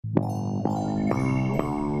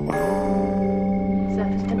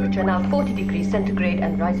temperature now 40 degrees centigrade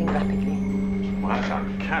and rising rapidly. Well, that's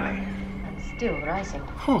uncanny. Still rising.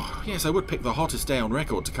 Oh, yes, I would pick the hottest day on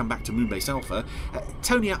record to come back to Moonbase Alpha.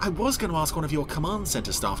 Tony, I was going to ask one of your command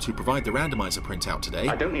centre staff to provide the randomizer printout today.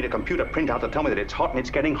 I don't need a computer printout to tell me that it's hot and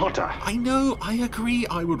it's getting hotter. I know, I agree.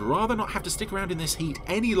 I would rather not have to stick around in this heat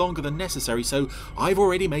any longer than necessary, so I've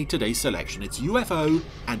already made today's selection. It's UFO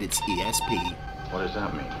and it's E.S.P. What does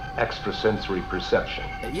that mean? Extrasensory perception.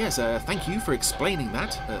 Yes, thank you for explaining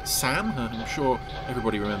that. Sam, I'm sure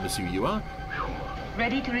everybody remembers who you are.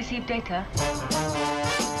 Ready to receive data.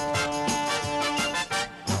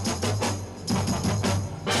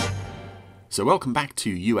 So welcome back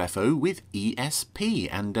to UFO with E.S.P.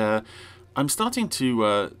 And I'm starting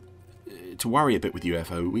to worry a bit with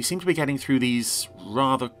UFO. We seem to be getting through these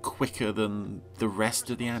rather quicker than the rest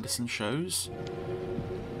of the Anderson shows.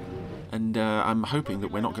 And I'm hoping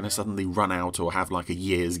that we're not going to suddenly run out or have like a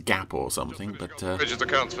year's gap or something. But Bridget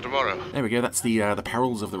accounts for tomorrow. There we go. That's the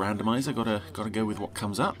perils of the randomizer. Got to go with what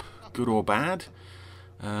comes up, good or bad,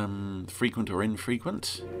 frequent or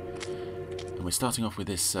infrequent. And we're starting off with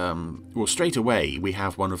this. Well, straight away we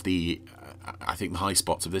have one of the, I think, the high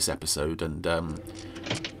spots of this episode, and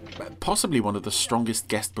possibly one of the strongest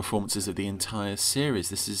guest performances of the entire series.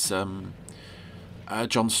 This is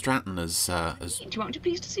John Stratton as Do you want to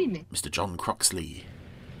please to see me? Mr. John Croxley.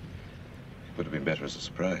 Would have been better as a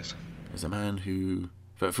surprise. As a man who,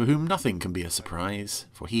 for whom nothing can be a surprise,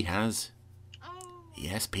 for he has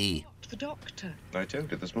E.S.P. The doctor. I told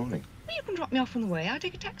you this morning. Well, you can drop me off on the way. I'll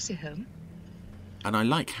take a taxi home. And I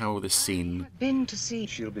like how this scene... Been to see...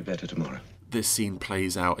 She'll be better tomorrow. This scene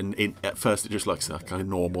plays out, and at first it just looks like a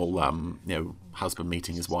normal, husband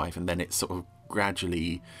meeting his wife, and then it sort of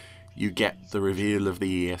gradually... You get the reveal of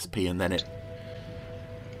the ESP, and then it...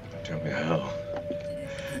 Tell me how.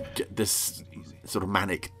 This sort of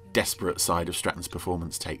manic, desperate side of Stratton's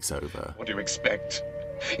performance takes over. What do you expect?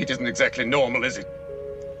 It isn't exactly normal, is it?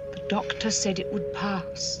 The doctor said it would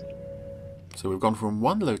pass. So we've gone from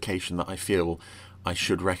one location that I feel I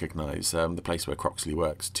should recognise, the place where Croxley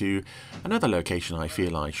works, to another location I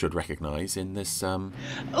feel I should recognise in this...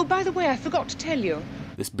 Oh, by the way, I forgot to tell you.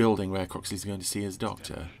 This building where Croxley's going to see his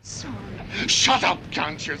doctor. Sorry. Shut up,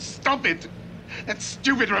 can't you? Stop it! That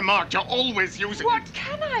stupid remark you're always using. What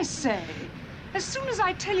can I say? As soon as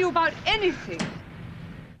I tell you about anything.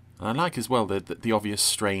 And I like as well the obvious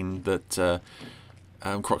strain that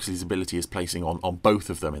Croxley's ability is placing on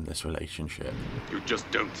both of them in this relationship. You just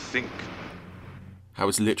don't think. How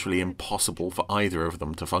it's literally impossible for either of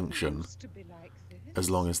them to function as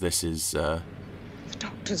long as this is The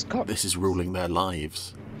doctor's got... this is ruling their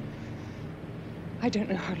lives. I don't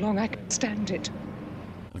know how long I can stand it.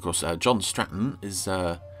 And of course, John Stratton is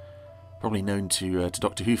probably known to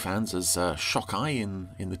Doctor Who fans as Shockeye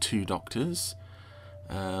in The Two Doctors.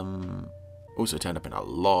 Also turned up in a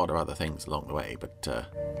lot of other things along the way, but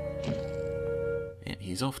yeah,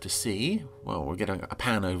 he's off to see. Well, we'll get a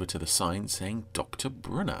pan over to the sign saying Dr.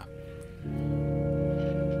 Brunner.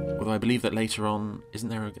 Although I believe that later on, isn't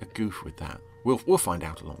there a goof with that? We'll find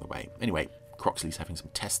out along the way. Anyway, Croxley's having some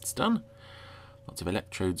tests done. Lots of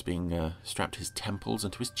electrodes being strapped to his temples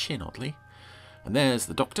and to his chin, oddly. And there's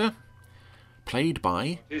the Doctor, played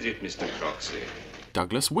by... Is it Mr. Croxley?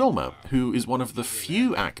 Douglas Wilmer, who is one of the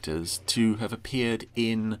few actors to have appeared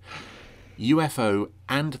in UFO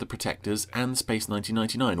and The Protectors and Space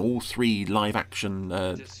 1999, all three live-action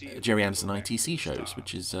Jerry Anderson ITC shows,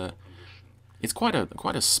 which is it's quite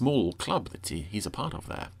a small club that he's a part of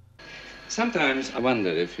there. Sometimes I wonder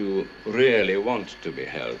if you really want to be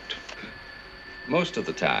helped. Most of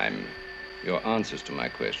the time, your answers to my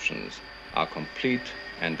questions are complete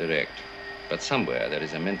and direct, but somewhere there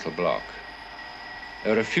is a mental block,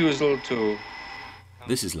 a refusal to...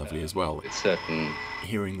 This is lovely as well. It's certain...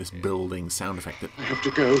 Hearing this building sound effect that I have to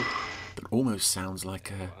go. That almost sounds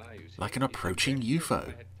like an approaching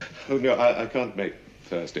UFO. Oh, no, I can't make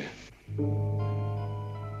Thursday.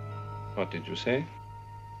 What did you say?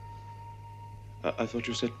 I thought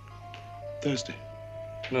you said Thursday.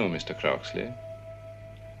 No, Mr. Croxley.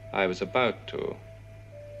 I was about to,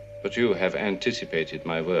 but you have anticipated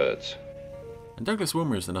my words. And Douglas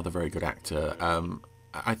Wilmer is another very good actor.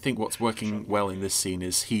 I think what's working well in this scene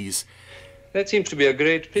is That seems to be a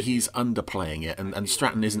great pity. He's underplaying it, and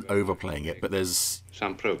Stratton isn't overplaying it, but there's...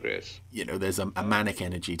 Some progress. There's a manic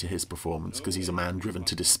energy to his performance, because he's a man driven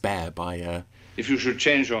to despair by... If you should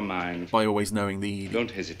change your mind... By always knowing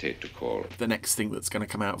Don't hesitate to call. The next thing that's going to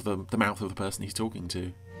come out of the mouth of the person he's talking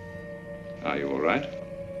to. Are you all right?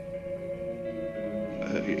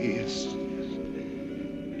 Yes.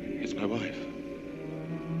 It's my wife.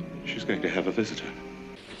 She's going to have a visitor.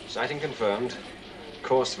 Sighting confirmed.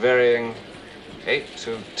 Course varying 8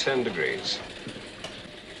 to 10 degrees.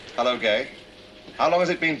 Hello, Gay. How long has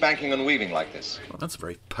it been banking and weaving like this? Well, that's a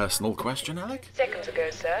very personal question, Alec. Seconds ago,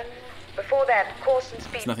 sir. Before that, course and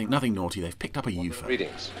speed. It's nothing naughty. They've picked up a UFO.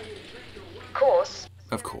 Readings. Course.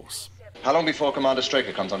 Of course. How long before Commander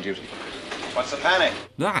Straker comes on duty? What's the panic?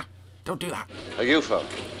 Ah, don't do that. A UFO.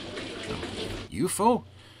 UFO?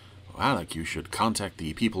 Well, Alec, you should contact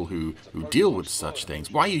the people who deal with such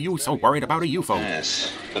things. Why are you so worried about a UFO?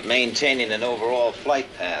 Yes, but maintaining an overall flight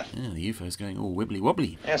path. Yeah, the UFO's going all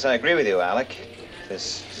wibbly-wobbly. Yes, I agree with you, Alec.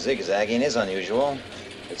 This zigzagging is unusual.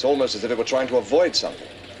 It's almost as if it were trying to avoid something.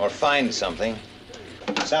 Or find something.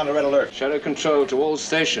 Sound a red alert. Shadow control to all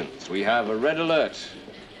stations. We have a red alert.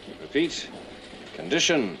 Repeat,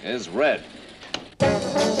 condition is red.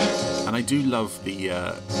 And I do love the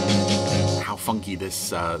how funky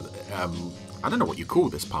this I don't know what you call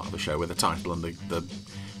this part of the show, where the title and the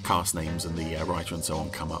cast names and the writer and so on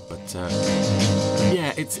come up, but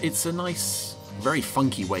yeah, it's a nice, very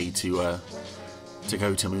funky way to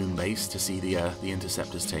go to Moonbase to see the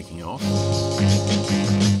interceptors taking off.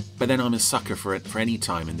 But then I'm a sucker for any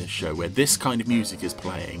time in this show where this kind of music is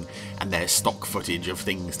playing and there's stock footage of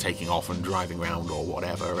things taking off and driving around or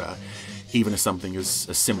whatever, even as something as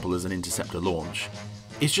simple as an interceptor launch.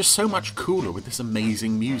 It's just so much cooler with this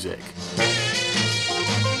amazing music.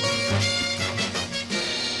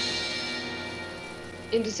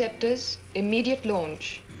 Interceptors, immediate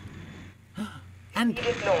launch. And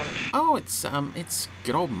Immediate launch. oh, it's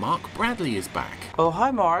good old Mark Bradley is back. Oh,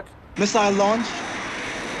 hi, Mark. Missile launch.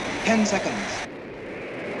 10 seconds.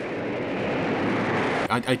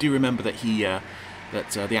 I do remember that the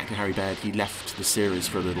actor Harry Baird, he left the series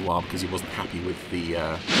for a little while because he wasn't happy with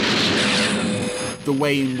the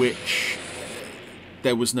way in which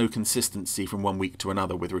there was no consistency from one week to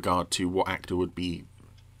another with regard to what actor would be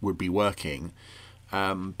working.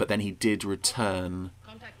 But then he did return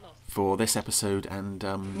for this episode and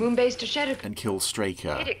Moonbase to Shadow and kill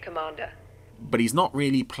Straker. Hit it, Commander. But he's not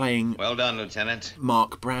really playing Well done, Lieutenant.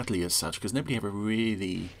 Mark Bradley as such, because nobody ever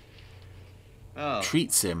really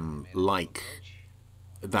treats him like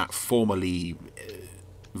that formerly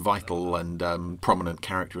vital and prominent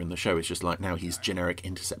character in the show. It's just like now he's generic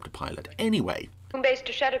interceptor pilot. Anyway, Moonbase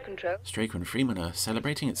to Shadow Control. Straker and Freeman are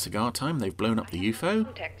celebrating. It's cigar time. They've blown up the UFO,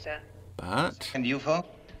 Contact, sir. but And UFO?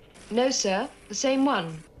 No, sir. The same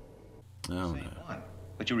one. oh no,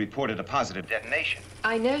 But you reported a positive detonation.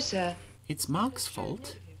 I know, sir. it's Mark's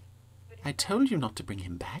fault. I told you not to bring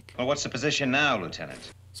him back. Well, what's the position now,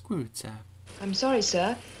 Lieutenant? Screw it, sir. I'm sorry,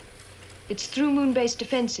 sir. It's through Moonbase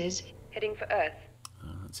defenses. Heading for Earth. Oh,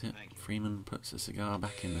 that's it. Freeman puts the cigar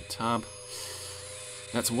back in the tub.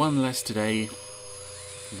 That's one less today.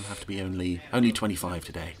 It'll have to be only 25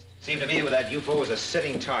 today. Seemed to me that UFO was a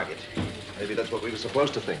sitting target. Maybe that's what we were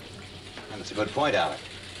supposed to think. And it's a good point, Alec.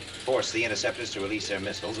 Force the interceptors to release their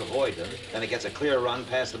missiles, avoid them, then it gets a clear run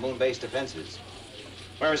past the Moonbase defenses.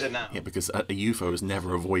 Where is it now? Yeah, because a UFO has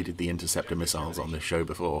never avoided the interceptor missiles on this show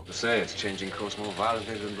before. To say it's changing course more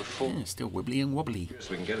violently than before. Yeah, still wibbly and wobbly.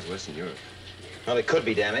 So we can get as Western Europe. Well, it could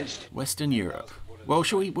be damaged. Western Europe. Well,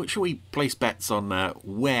 shall we place bets on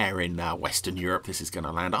where in Western Europe this is going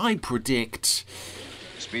to land? I predict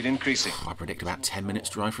Speed increasing. I predict about 10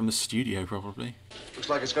 minutes drive from the studio, probably. Looks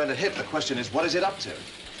like it's going to hit. The question is, what is it up to?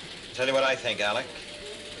 Tell you what I think, Alec.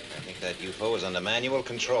 I think that UFO is under manual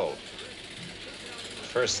control.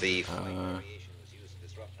 First, the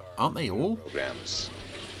Aren't they all? programs.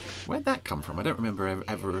 Where'd that come from? I don't remember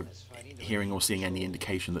ever hearing or seeing any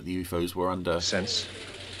indication that the UFOs were under Sense.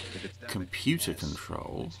 computer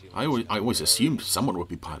control. I always assumed someone would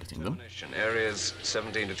be piloting them. Areas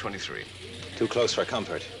 17 to 23. Too close for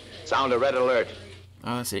comfort. Sound a red alert.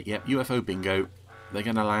 Oh, that's it. Yep, UFO bingo. They're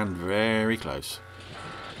going to land very close.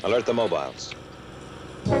 Alert the mobiles.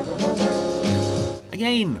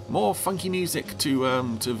 Again, more funky music to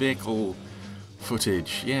vehicle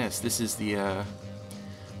footage. Yes, this is the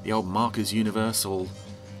old Markers Universal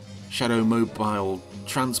Shadow Mobile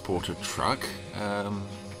Transporter truck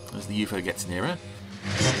as the UFO gets nearer.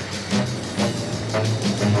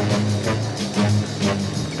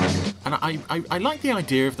 And I like the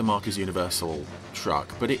idea of the Markers Universal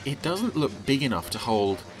truck, but it doesn't look big enough to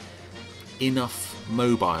hold enough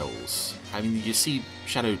mobiles. I mean, you see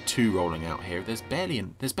Shadow 2 rolling out here. There's barely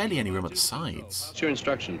any room at the sides. What's your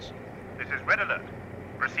instructions? This is Red Alert.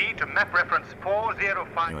 Proceed to map reference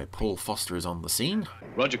 405. Anyway, Paul Foster is on the scene.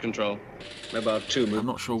 Roger, control. Mobile 2, move. I'm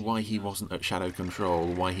not sure why he wasn't at Shadow Control,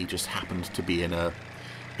 why he just happened to be in a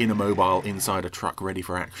mobile inside a truck ready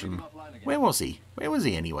for action. Where was he? Where was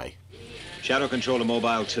he anyway? Shadow control to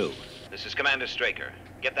mobile 2. This is Commander Straker.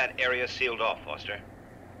 Get that area sealed off, Foster.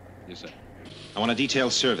 Yes, sir. I want a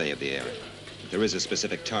detailed survey of the area. If there is a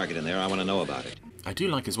specific target in there, I want to know about it. I do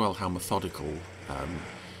like as well how methodical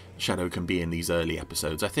Shadow can be in these early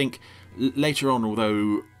episodes. I think later on,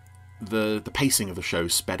 although the pacing of the show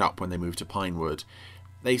sped up when they moved to Pinewood,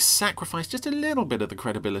 they sacrificed just a little bit of the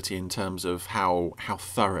credibility in terms of how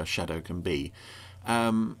thorough Shadow can be.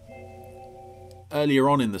 Earlier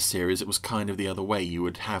on in the series, it was kind of the other way. You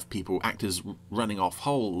would have actors running off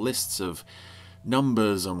whole lists of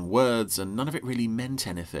numbers and words, and none of it really meant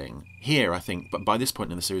anything. Here, I think, but by this point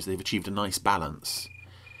in the series, they've achieved a nice balance.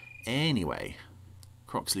 Anyway,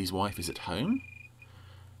 Croxley's wife is at home,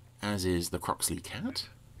 as is the Croxley cat.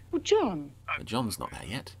 Oh, John. But John's not there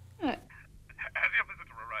yet. Has your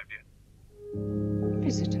visitor arrived yet?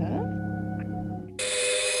 Visitor?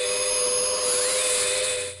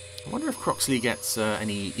 I wonder if Croxley gets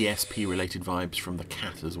any ESP-related vibes from the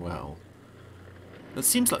cat as well. That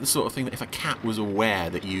seems like the sort of thing that if a cat was aware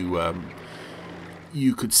that you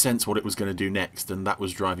could sense what it was going to do next, and that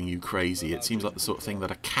was driving you crazy, it seems like the sort of thing that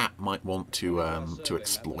a cat might want to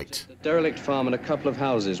exploit. Derelict farm and a couple of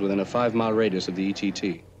houses within a 5-mile radius of the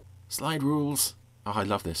ETT. Slide rules. Oh, I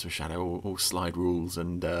love this for Shadow. All slide rules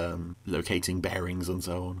and locating bearings and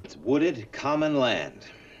so on. It's wooded, common land.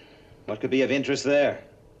 What could be of interest there?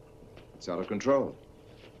 It's out of control.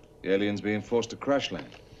 The aliens being forced to crash land.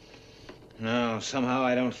 No, somehow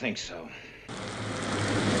I don't think so.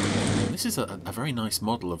 This is a very nice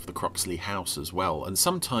model of the Croxley house as well, and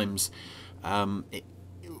sometimes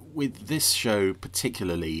with this show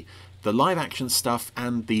particularly, the live action stuff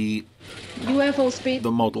and the UFO speed. The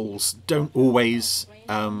models don't always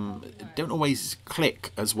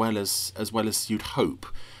click as well as you'd hope.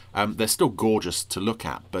 They're still gorgeous to look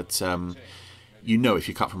at, but you know, if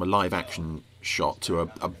you cut from a live action shot to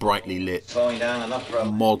a brightly lit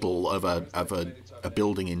model of a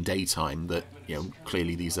building in daytime, that, you know,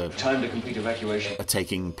 clearly these are time to complete evacuation are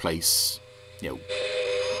taking place, you know,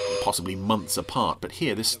 possibly months apart. But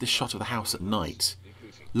here, this shot of the house at night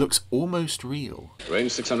looks almost real.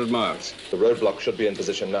 Range 600 miles. The roadblock should be in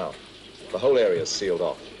position now. The whole area is sealed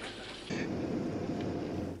off.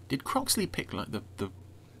 Did Croxley pick like the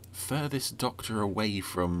furthest doctor away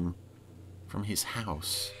from his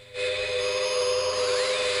house?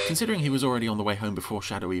 Considering he was already on the way home before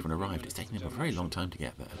Shadow even arrived, it's taken him a very long time to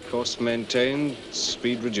get there. Course maintained,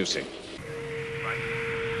 speed reducing.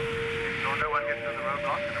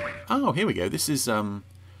 Oh, here we go. This is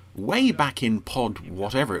way back in pod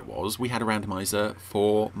whatever it was. We had a randomizer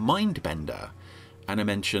for Mindbender, and I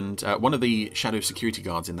mentioned one of the Shadow security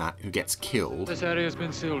guards in that who gets killed. This area's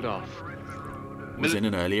been sealed off. Was in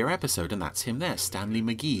an earlier episode, and that's him there, Stanley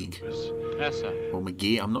McGeeg. Yes, sir. Or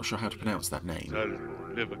McGee, I'm not sure how to pronounce that name. I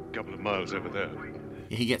live a couple of miles over there.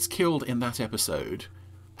 He gets killed in that episode,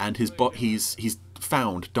 and he's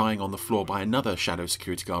found dying on the floor by another Shadow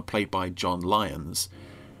security guard played by John Lyons,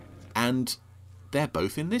 and they're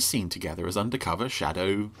both in this scene together as undercover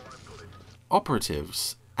Shadow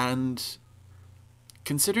operatives. And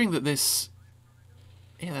considering that this...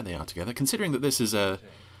 Yeah, there they are together. Considering that this is a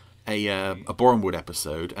Bournemouth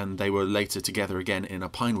episode, and they were later together again in a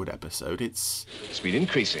Pinewood episode, it's... Speed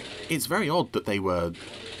increasing. It's very odd that they were...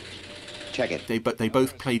 Check it. But they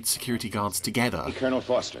both played security guards together. Colonel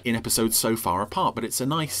Foster. In episodes so far apart, but it's a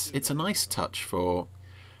nice touch for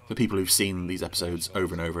people who've seen these episodes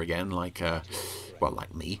over and over again, like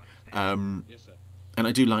me. And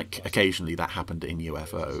I do like occasionally that happened in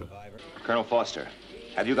UFO. Colonel Foster,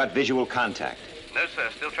 have you got visual contact? No, sir.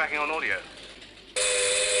 Still tracking on audio.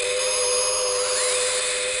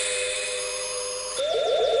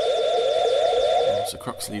 So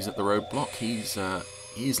Croxley's at the roadblock.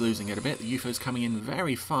 He's losing it a bit. The UFO's coming in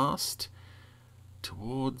very fast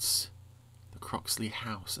towards the Croxley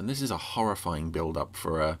house, and this is a horrifying build-up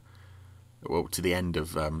for to the end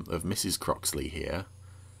of Mrs. Croxley here.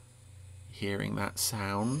 Hearing that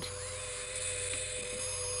sound,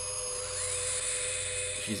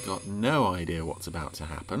 she's got no idea what's about to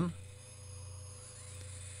happen.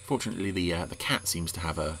 Fortunately, the cat seems to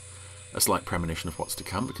have a slight premonition of what's to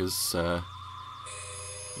come, because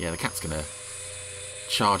yeah, the cat's gonna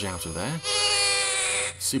charge out of there.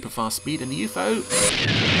 Super fast speed, and the UFO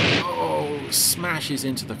smashes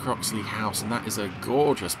into the Croxley house, and that is a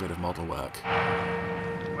gorgeous bit of model work.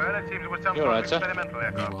 Well, it seems it was some You're sort right, of sir. experimental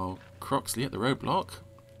aircraft. Meanwhile, Croxley at the roadblock.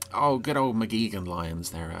 Oh, good old McGeeg and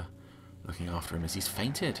Lyons, they're looking after him as he's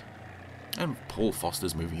fainted. And Paul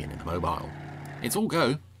Foster's moving in the mobile. It's all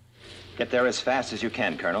go. Get there as fast as you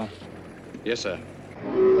can, Colonel. Yes, sir.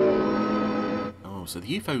 Oh, so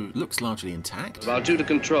the UFO looks largely intact. About due to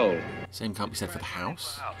control. Same can't be said for the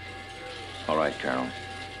house. All right, Colonel.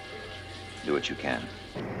 Do what you can.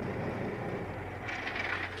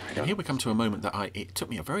 Now here we come to a moment that it took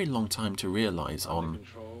me a very long time to realise on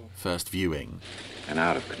first viewing. And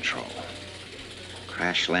out of control.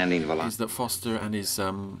 Crash landing velocity. Is that Foster and his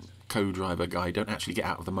co-driver guy don't actually get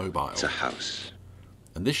out of the mobile. It's a house.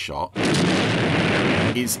 And this shot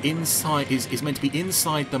is meant to be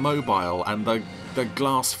inside the mobile, and the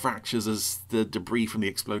glass fractures as the debris from the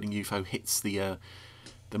exploding UFO hits the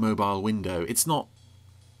mobile window. It's not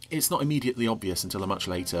immediately obvious until a much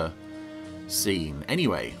later scene.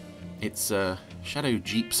 Anyway, it's Shadow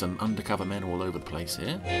jeeps and undercover men all over the place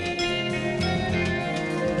here.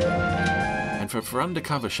 And for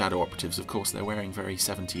undercover Shadow operatives, of course, they're wearing very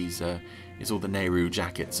 70s, it's all the Nehru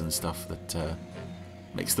jackets and stuff that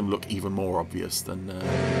makes them look even more obvious than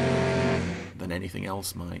anything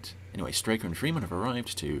else might. Anyway, Straker and Freeman have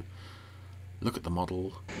arrived to look at the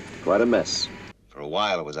model. Quite a mess. For a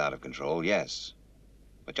while it was out of control, yes.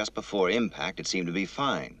 But just before impact, it seemed to be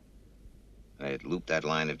fine. It looped that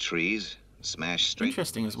line of trees, smashed straight...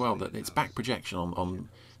 Interesting as well that it's back projection on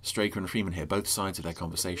Straker and Freeman here, both sides of their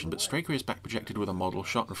conversation. But Straker is back projected with a model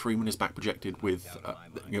shot, and Freeman is back projected with,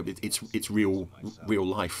 it's real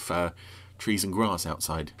life trees and grass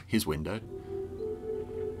outside his window.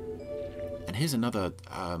 And here's another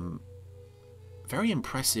very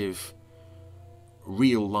impressive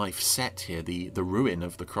real life set here, the ruin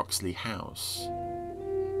of the Croxley house.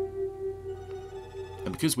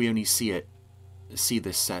 And because we only see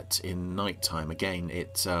this set in nighttime, again,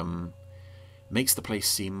 it makes the place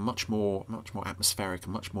seem much more atmospheric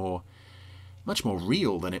and much more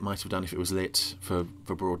real than it might have done if it was lit for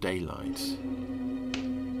broad daylight.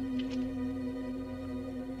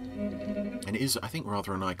 And it is, I think,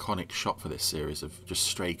 rather an iconic shot for this series of just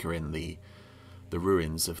Straker in the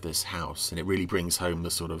ruins of this house, and it really brings home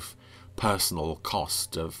the sort of personal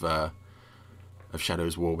cost of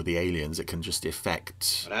Shadow's war with the aliens. It can just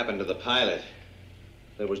affect... What happened to the pilot?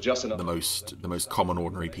 There was just enough... the most common,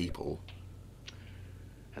 ordinary people.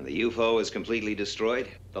 And the UFO is completely destroyed?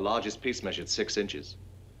 The largest piece measured 6 inches.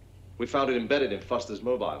 We found it embedded in Foster's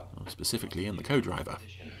mobile. Specifically in the co-driver.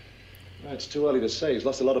 It's too early to say. He's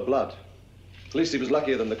lost a lot of blood. At least he was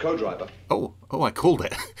luckier than the co-driver. Oh, I called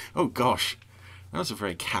it. Oh, gosh. That was a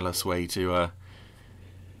very callous way to...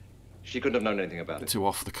 She couldn't have known anything about it. To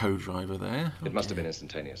off the co-driver there. It must have been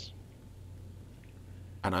instantaneous.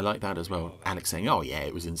 And I like that as well. Alex saying, oh yeah,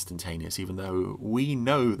 it was instantaneous, even though we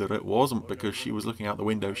know that it wasn't, because she was looking out the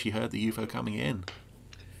window, she heard the UFO coming in.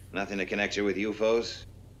 Nothing to connect her with UFOs?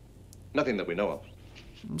 Nothing that we know of.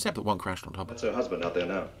 Except that one crashed on top. That's her husband out there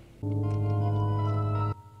now.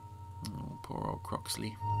 Oh, poor old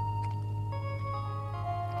Croxley.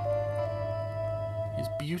 His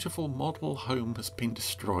beautiful model home has been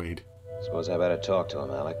destroyed. Suppose I better talk to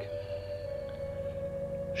him, Alec.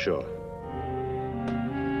 Sure.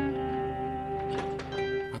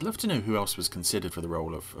 I'd love to know who else was considered for the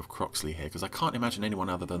role of Croxley here, because I can't imagine anyone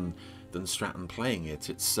other than Stratton playing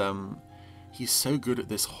it. It's he's so good at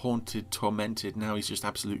this haunted, tormented, now he's just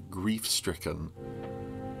absolute grief-stricken.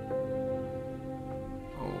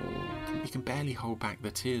 Oh, he can barely hold back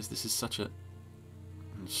the tears. This is such a...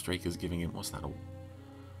 And Straker's giving him, what's that all?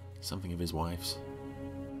 Something of his wife's.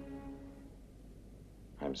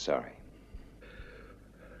 I'm sorry.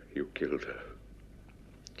 You killed her.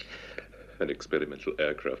 An experimental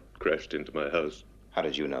aircraft crashed into my house. How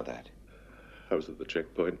did you know that? I was at the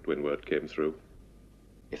checkpoint when word came through.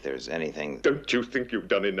 If there's anything... Don't you think you've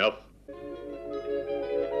done enough?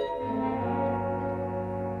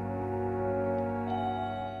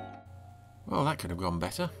 Well, that could have gone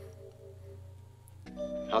better.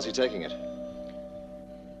 How's he taking it?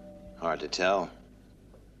 Hard to tell.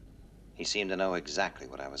 He seemed to know exactly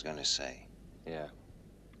what I was going to say. Yeah.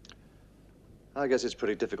 I guess it's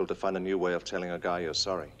pretty difficult to find a new way of telling a guy you're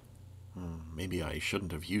sorry. Maybe I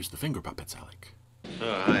shouldn't have used the finger puppets, Alec.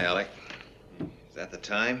 Oh, hi, Alec. Is that the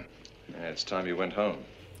time? Yeah, it's time you went home.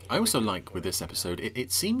 I also like with this episode,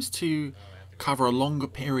 it seems to cover a longer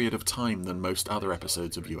period of time than most other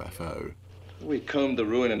episodes of UFO. We combed the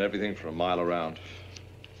ruin and everything for a mile around.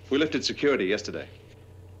 We lifted security yesterday.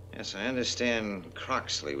 Yes, I understand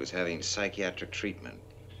Croxley was having psychiatric treatment.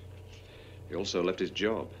 He also left his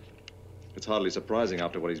job. It's hardly surprising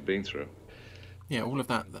after what he's been through. Yeah, all of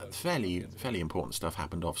that fairly important stuff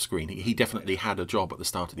happened off screen. He definitely had a job at the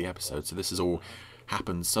start of the episode, so this has all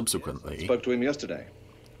happened subsequently. Spoke to him yesterday.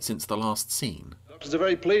 Since the last scene. Doctors are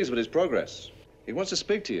very pleased with his progress. He wants to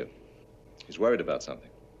speak to you. He's worried about something.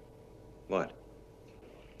 What?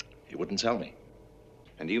 He wouldn't tell me.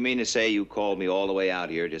 And do you mean to say you called me all the way out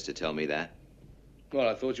here just to tell me that? Well,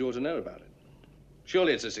 I thought you ought to know about it.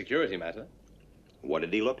 Surely it's a security matter. What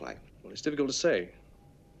did he look like? Well, it's difficult to say.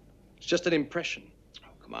 It's just an impression. Oh,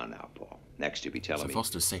 come on now, Paul. Next you'll be telling So me.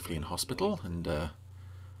 Foster's safely in hospital, and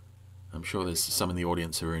I'm sure there's some in the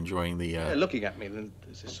audience who are enjoying the looking at me,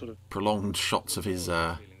 there's this sort of prolonged shots of his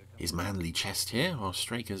manly chest here, while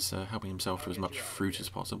Straker's helping himself to as much fruit as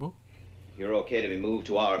possible. You're okay to be moved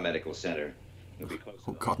to our medical center. You'll be close.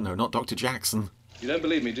 Oh God, no, not Dr. Jackson. You don't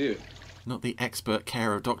believe me, do you? Not the expert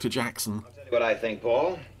care of Dr. Jackson. I'll tell you what I think,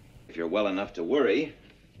 Paul. If you're well enough to worry,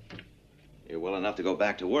 you're well enough to go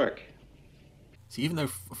back to work. See, even though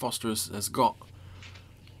Foster has got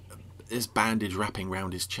this bandage wrapping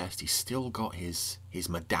round his chest, he's still got his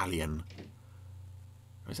medallion.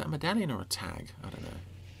 Or is that a medallion or a tag? I don't know.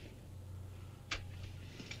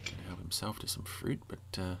 Gonna help himself to some fruit,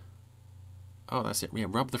 but oh, that's it. Yeah,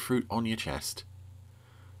 rub the fruit on your chest.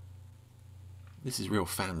 This is real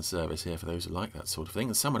fan service here for those who like that sort of thing.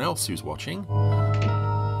 And someone else who's watching.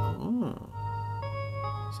 Oh,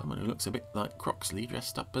 someone who looks a bit like Croxley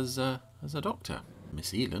dressed up as a doctor.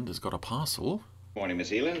 Miss Eland has got a parcel. Morning,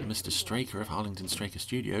 Miss Eland. Mr. Straker of Harlington Straker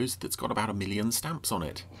Studios that's got about 1 million stamps on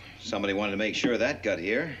it. Somebody wanted to make sure that got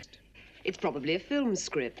here. It's probably a film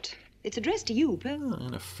script. It's addressed to you, Bill. Oh,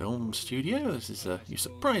 in a film studio? This is you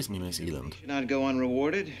surprise me, Miss Eland. Should not go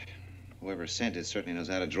unrewarded. Whoever sent it certainly knows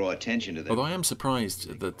how to draw attention to them. Although I am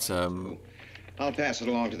surprised that I'll pass it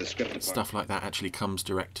along to the script department. Stuff like that actually comes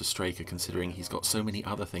direct to Straker, considering he's got so many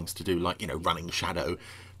other things to do, like, you know, running Shadow,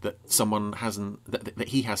 that someone hasn't, that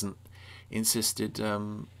he hasn't insisted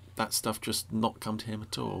that stuff just not come to him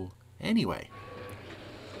at all. Anyway,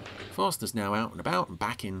 Foster's now out and about and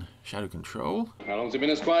back in Shadow Control. How long's it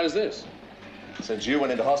been as quiet as this? Since you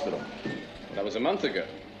went into hospital. That was a month ago.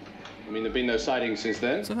 I mean, there've been no sightings since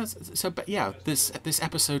then. But yeah, this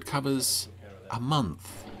episode covers a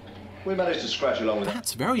month. We managed to scratch along with that.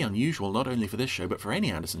 That's very unusual, not only for this show, but for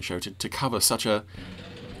any Anderson show, to cover such a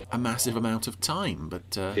massive amount of time.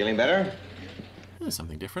 But feeling better? There's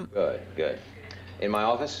something different. Good, good. In my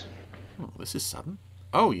office? Oh, this is sudden.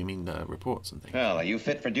 Oh, you mean reports and things. Well, are you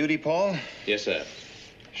fit for duty, Paul? Yes, sir.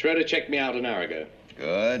 Schroeder checked me out an hour ago.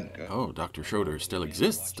 Good, good. Oh, Dr. Schroeder still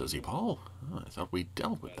exists, does he, Paul? Oh, I thought we'd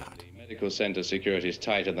dealt with that. The medical center security is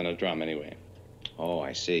tighter than a drum, anyway. Oh,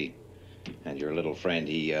 I see. And your little friend,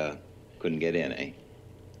 he couldn't get in, eh?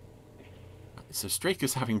 So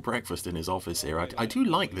Straker's having breakfast in his office here. I do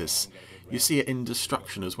like this. You see it in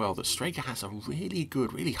Destruction as well, that Straker has a really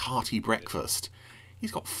good, really hearty breakfast.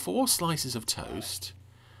 He's got 4 slices of toast.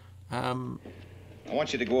 I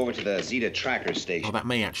want you to go over to the Zeta tracker station. Oh, that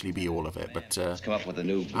may actually be all of it, but let's come up with a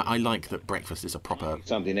new... I like that breakfast is a proper...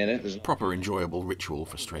 Something in it. There's a proper enjoyable ritual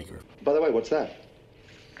for Straker. By the way, what's that?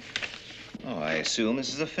 Oh, I assume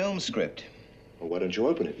this is a film script. Well, why don't you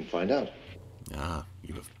open it and find out? Ah,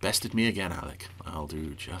 you have bested me again, Alec. I'll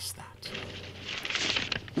do just that.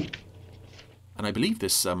 And I believe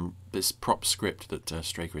this this prop script that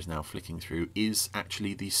Straker is now flicking through is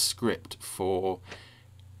actually the script for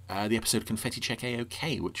the episode Confetti Check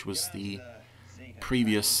A-OK, which was the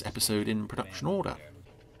previous episode in production order.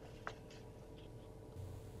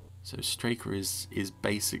 So Straker is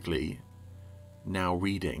basically now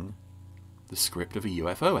reading the script of a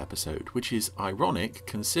UFO episode, which is ironic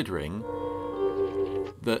considering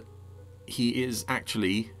that he is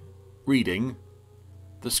actually reading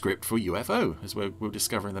the script for UFO, as we'll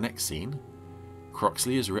discover in the next scene.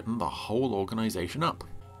 Croxley has written the whole organisation up,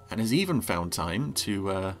 and has even found time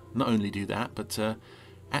to not only do that, but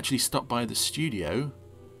actually stop by the studio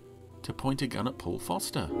to point a gun at Paul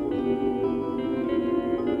Foster.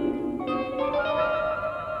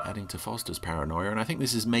 Adding to Foster's paranoia, and I think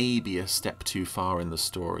this is maybe a step too far in the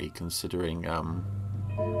story, considering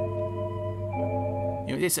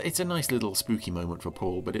you know, it's a nice little spooky moment for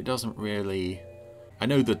Paul, but it doesn't really... I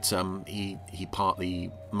know that he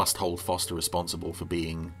partly must hold Foster responsible for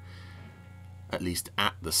being at least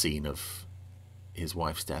at the scene of his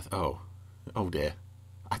wife's death. Oh dear.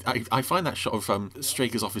 I find that shot of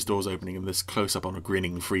Straker's office doors opening and this close-up on a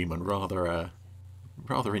grinning Freeman rather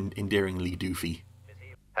endearingly doofy.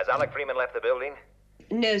 Has Alec Freeman left the building?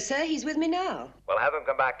 No, sir. He's with me now. Well, have him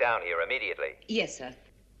come back down here immediately. Yes, sir.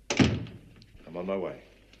 I'm on my way.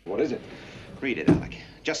 What is it? Read it, Alec.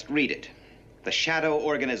 Just read it. The Shadow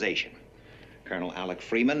Organization. Colonel Alec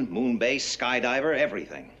Freeman, moon base, skydiver,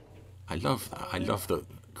 everything. I love that. I love that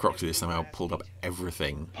Croxley has somehow pulled up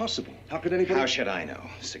everything. Possible. How could anybody... How should I know?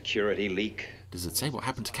 Security leak. Does it say what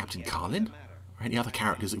happened to Captain Carlin? Or any other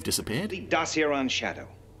characters who've disappeared? The dossier on Shadow.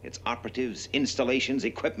 Its operatives, installations,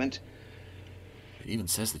 equipment. It even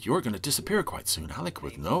says that you're going to disappear quite soon, Alec,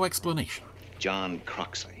 with no explanation. John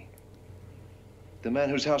Croxley. The man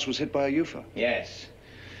whose house was hit by a UFO? Yes.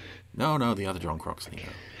 No, the other John Croxley. No.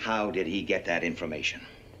 How did he get that information?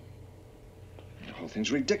 The whole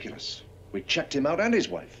thing's ridiculous. We checked him out and his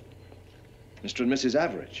wife. Mr. and Mrs.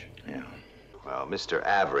 Average. Yeah. Well, Mr.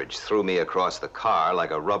 Average threw me across the car like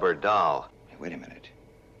a rubber doll. Hey, wait a minute.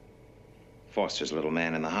 Foster's little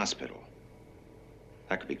man in the hospital.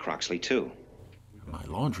 That could be Croxley, too. My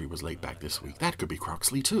laundry was late back this week. That could be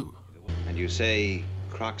Croxley, too. And you say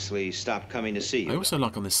Croxley stopped coming to see you? I also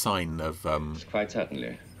like on this sign of... Quite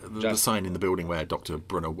certainly. The sign in the building where Dr.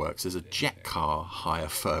 Brunner works is a jet car hire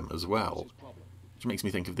firm as well. Which makes me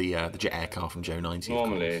think of the jet air car from Joe 90.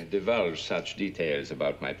 Normally divulge such details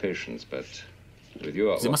about my patients, but with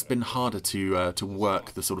your... It must have been harder to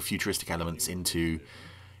work the sort of futuristic elements into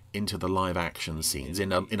the live action scenes.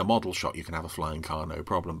 In a model shot you can have a flying car, no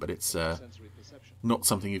problem, but it's not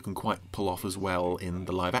something you can quite pull off as well in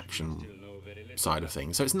the live action side of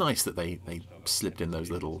things. So it's nice that they slipped in those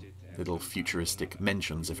little futuristic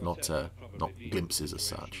mentions, if not glimpses as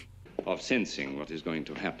such. Of sensing what is going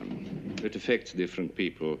to happen. It affects different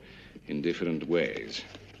people in different ways.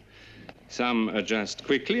 Some adjust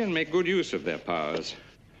quickly and make good use of their powers.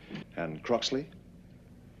 And Croxley?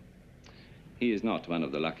 He is not one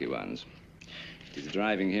of the lucky ones. It is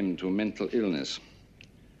driving him to mental illness.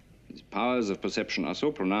 His powers of perception are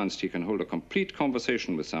so pronounced he can hold a complete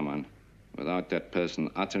conversation with someone without that person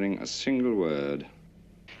uttering a single word.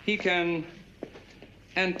 He can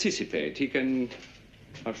anticipate, he can,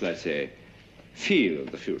 how shall I say, feel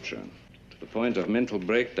the future to the point of mental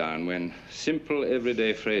breakdown when simple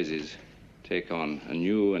everyday phrases take on a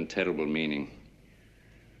new and terrible meaning.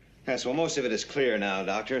 Yes, well, most of it is clear now,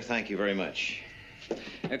 Doctor. Thank you very much.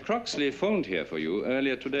 Croxley phoned here for you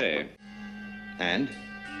earlier today. And?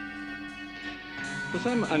 For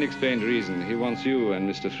some unexplained reason, he wants you and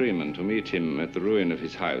Mr. Freeman to meet him at the ruin of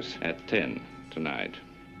his house at 10 tonight.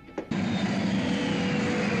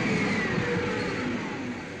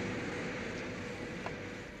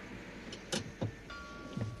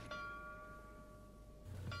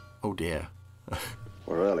 Oh dear.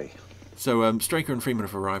 We're early. So Straker and Freeman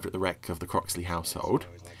have arrived at the wreck of the Croxley household.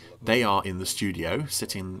 They are in the studio,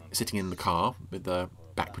 sitting in the car with the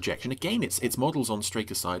back projection. Again, it's models on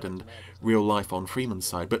Straker's side and real life on Freeman's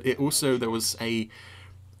side. But it also, there was a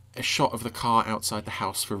shot of the car outside the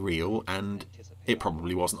house for real, and it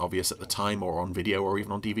probably wasn't obvious at the time or on video or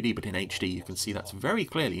even on DVD, but in HD you can see that's very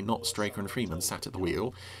clearly not Straker and Freeman sat at the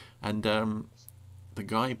wheel. And the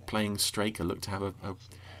guy playing Straker looked to have a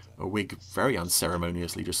wig very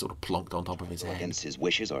unceremoniously just sort of plonked on top of his head. Against his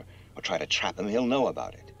wishes or try to trap him, he'll know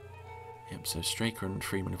about it. Yep, so Straker and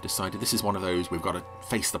Freeman have decided this is one of those we've got to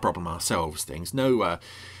face the problem ourselves things. No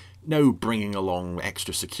bringing along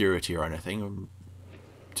extra security or anything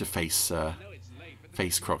to face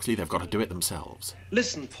Croxley. They've got to do it themselves.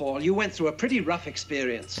 Listen, Paul, you went through a pretty rough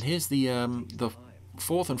experience. And here's the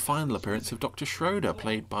fourth and final appearance of Dr. Schroeder,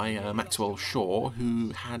 played by Maxwell Shaw,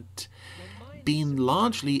 who had been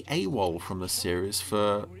largely AWOL from the series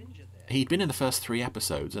for... He'd been in the first 3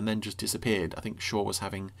 episodes and then just disappeared. I think Shaw was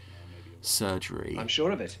having surgery. I'm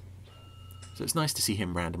sure of it. So it's nice to see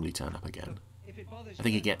him randomly turn up again. I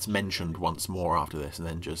think he gets mentioned once more after this and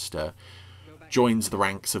then just joins the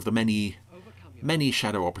ranks of the many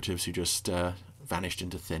shadow operatives who just vanished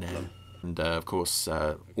into thin air. And of course,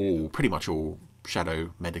 pretty much all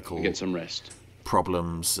shadow medical... Get some rest.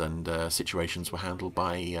 Problems and situations were handled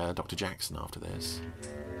by Dr. Jackson after this.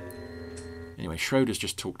 Anyway, Schroeder's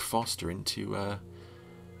just talked Foster into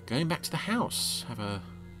going back to the house.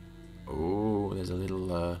 There's a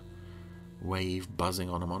little wave buzzing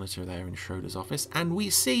on a monitor there in Schroeder's office, and we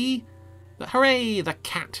see that, hooray, the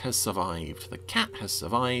cat has survived. The cat has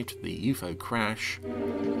survived the UFO crash.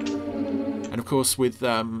 And of course, with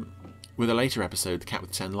a later episode, The Cat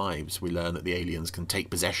with 10 Lives, we learn that the aliens can take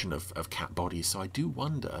possession of cat bodies, so I do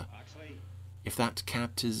wonder if that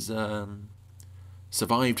cat has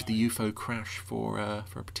survived the UFO crash for a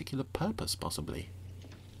particular purpose, possibly.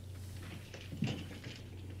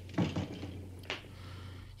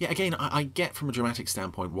 Yeah, again, I get from a dramatic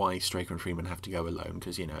standpoint why Straker and Freeman have to go alone,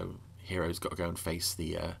 because, you know, hero's got to go and face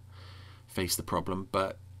the problem,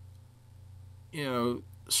 but, you know,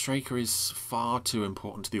 Straker is far too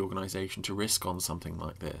important to the organisation to risk on something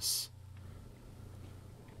like this.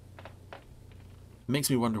 It makes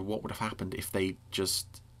me wonder what would have happened if they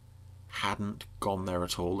just hadn't gone there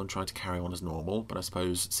at all and tried to carry on as normal, but I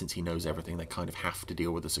suppose since he knows everything, they kind of have to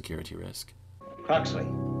deal with the security risk. Croxley.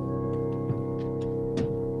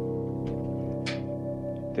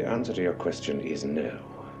 The answer to your question is no.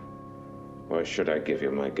 Why should I give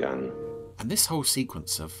you my gun? And this whole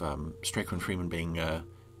sequence of Straker and Freeman being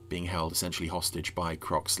held essentially hostage by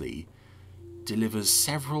Croxley delivers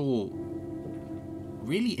several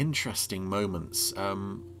really interesting moments,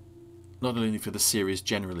 not only for the series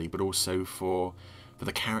generally, but also for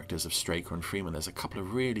the characters of Straker and Freeman. There's a couple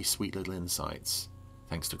of really sweet little insights,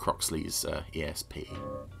 thanks to Croxley's E.S.P.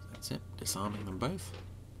 That's it, disarming them both.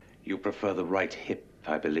 You prefer the right hip,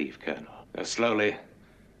 I believe, Colonel. Slowly,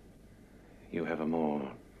 you have a more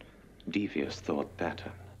devious thought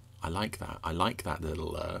pattern. I like that. I like that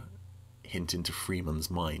little hint into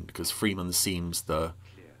Freeman's mind, because Freeman seems the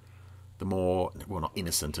more, well, not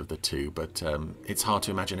innocent of the two, but it's hard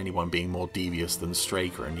to imagine anyone being more devious than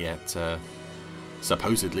Straker, and yet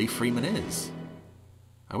supposedly Freeman is.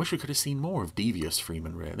 I wish we could have seen more of devious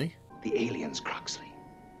Freeman, really. The aliens, Croxley.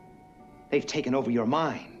 They've taken over your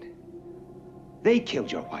mind. They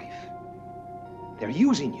killed your wife. They're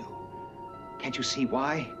using you. Can't you see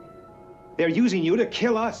why? They're using you to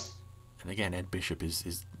kill us. And again, Ed Bishop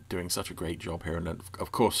is doing such a great job here, and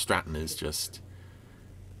of course Stratton is just...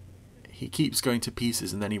 He keeps going to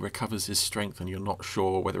pieces and then he recovers his strength, and you're not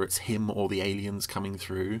sure whether it's him or the aliens coming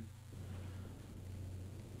through.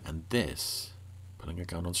 And this, pulling a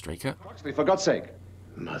gun on Straker. Croxley, for God's sake.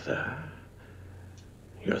 Mother?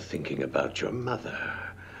 You're thinking about your mother.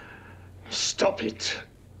 Stop it.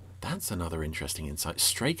 That's another interesting insight.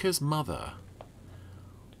 Straker's mother.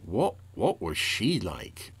 What was she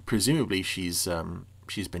like? Presumably she's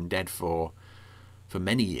been dead for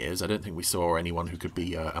many years. I don't think we saw anyone who could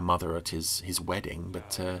be a mother at his wedding,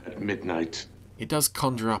 but at midnight. It does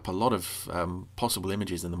conjure up a lot of possible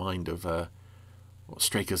images in the mind of what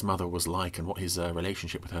Straker's mother was like and what his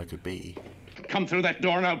relationship with her could be. Come through that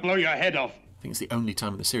door and I'll blow your head off. I think it's the only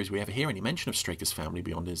time in the series we ever hear any mention of Straker's family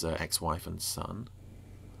beyond his ex-wife and son.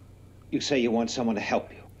 You say you want someone to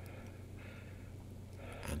help you.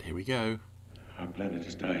 And here we go. Our planet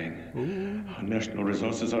is dying. Ooh. Our national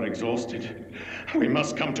resources are exhausted. We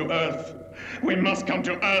must come to Earth. We must come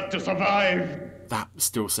to Earth to survive. That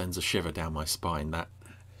still sends a shiver down my spine, that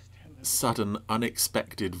sudden,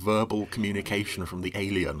 unexpected verbal communication from the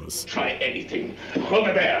aliens. Try anything.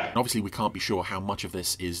 Over there. And obviously we can't be sure how much of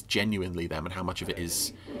this is genuinely them and how much of it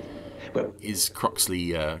is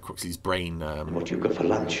Croxley's brain what you got for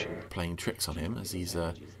lunch? Playing tricks on him, as he's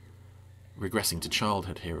regressing to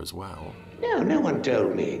childhood here as well. No one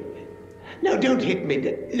told me. No, don't hit me.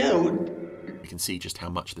 No. You can see just how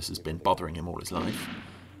much this has been bothering him all his life.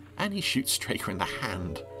 And he shoots Straker in the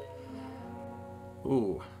hand.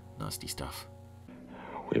 Ooh, nasty stuff.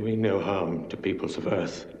 We mean no harm to peoples of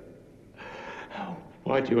Earth.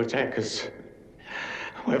 Why do you attack us?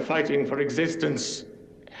 We're fighting for existence.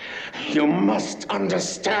 You must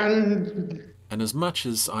understand. And as much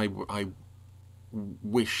as I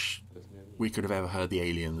wish we could have ever heard the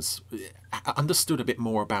aliens, understood a bit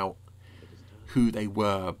more about who they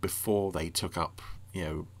were before they took up,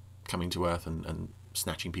 coming to Earth and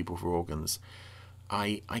snatching people for organs,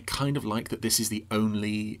 I kind of like that this is the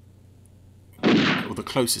only, or the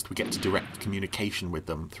closest we get to direct communication with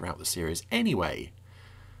them throughout the series. Anyway,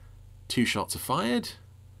 2 shots are fired.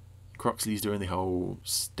 Croxley's doing the whole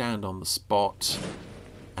stand on the spot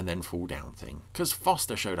and then fall down thing, because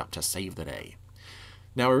Foster showed up to save the day.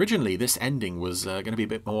 Now, originally, this ending was going to be a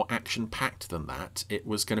bit more action-packed than that. It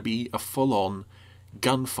was going to be a full-on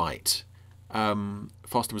gunfight.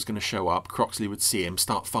 Foster was going to show up, Croxley would see him,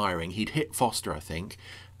 start firing. He'd hit Foster, I think,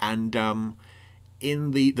 and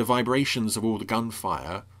in the vibrations of all the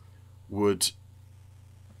gunfire would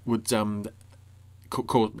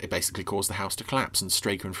basically cause the house to collapse, and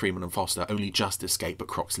Straker and Freeman and Foster only just escaped, but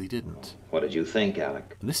Croxley didn't. What did you think,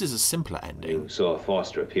 Alec? And this is a simpler ending. You saw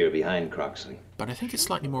Foster appear behind Croxley. But I think it's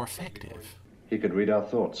slightly more effective. He could read our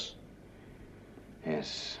thoughts.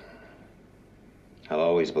 Yes. I'll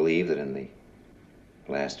always believe that in the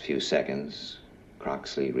last few seconds,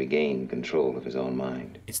 Croxley regained control of his own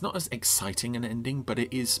mind. It's not as exciting an ending, but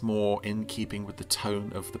it is more in keeping with the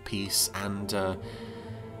tone of the piece and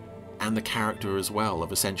the character as well,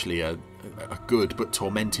 of essentially a good but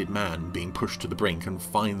tormented man being pushed to the brink, and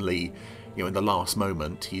finally, in the last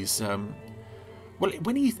moment, he's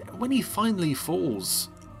when he finally falls,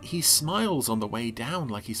 he smiles on the way down,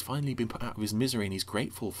 like he's finally been put out of his misery, and he's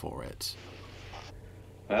grateful for it.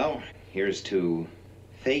 Well, here's to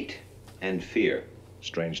fate and fear.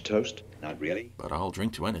 Strange toast. Not really. But I'll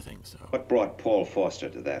drink to anything, so. What brought Paul Foster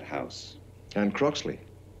to that house? And Croxley.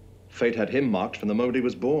 Fate had him marked from the moment he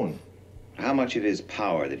was born. How much of his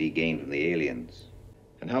power did he gain from the aliens?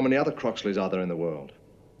 And how many other Croxleys are there in the world?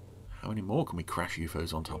 How many more can we crash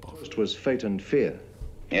UFOs on top of? First was fate and fear.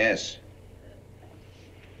 Yes.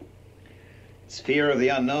 It's fear of the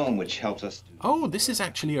unknown which helps us. Oh, this is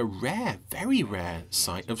actually a rare, very rare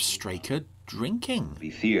sight of Straker drinking. Be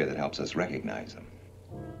fear that helps us recognize them.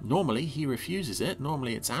 Normally he refuses it.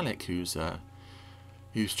 Normally it's Alec who's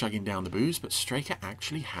chugging down the booze, but Straker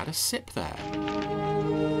actually had a sip there.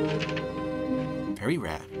 Very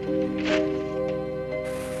rare.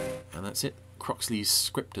 And that's it. Croxley's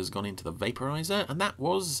script has gone into the vaporizer, and that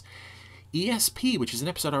was E.S.P, which is an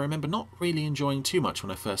episode I remember not really enjoying too much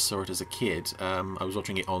when I first saw it as a kid. I was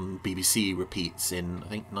watching it on BBC repeats in, I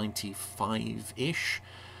think, 95-ish,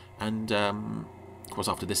 and of course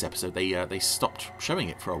after this episode they stopped showing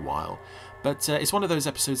it for a while. But it's one of those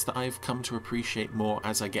episodes that I've come to appreciate more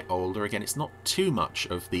as I get older. Again, it's not too much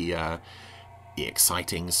of the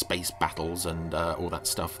exciting space battles and all that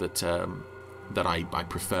stuff that I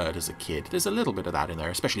preferred as a kid. There's a little bit of that in there,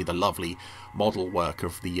 especially the lovely model work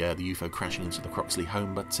of the UFO crashing into the Croxley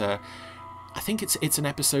home. But I think it's an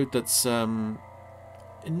episode that's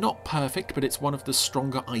not perfect, but it's one of the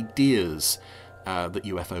stronger ideas that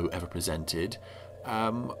UFO ever presented.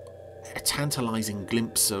 A tantalising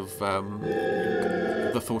glimpse of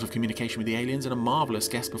the thought of communication with the aliens, and a marvellous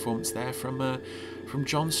guest performance there from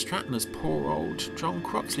John Stratton as poor old John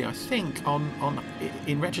Croxley. I think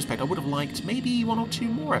in retrospect I would have liked maybe one or two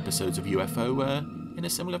more episodes of UFO in a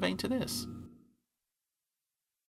similar vein to this.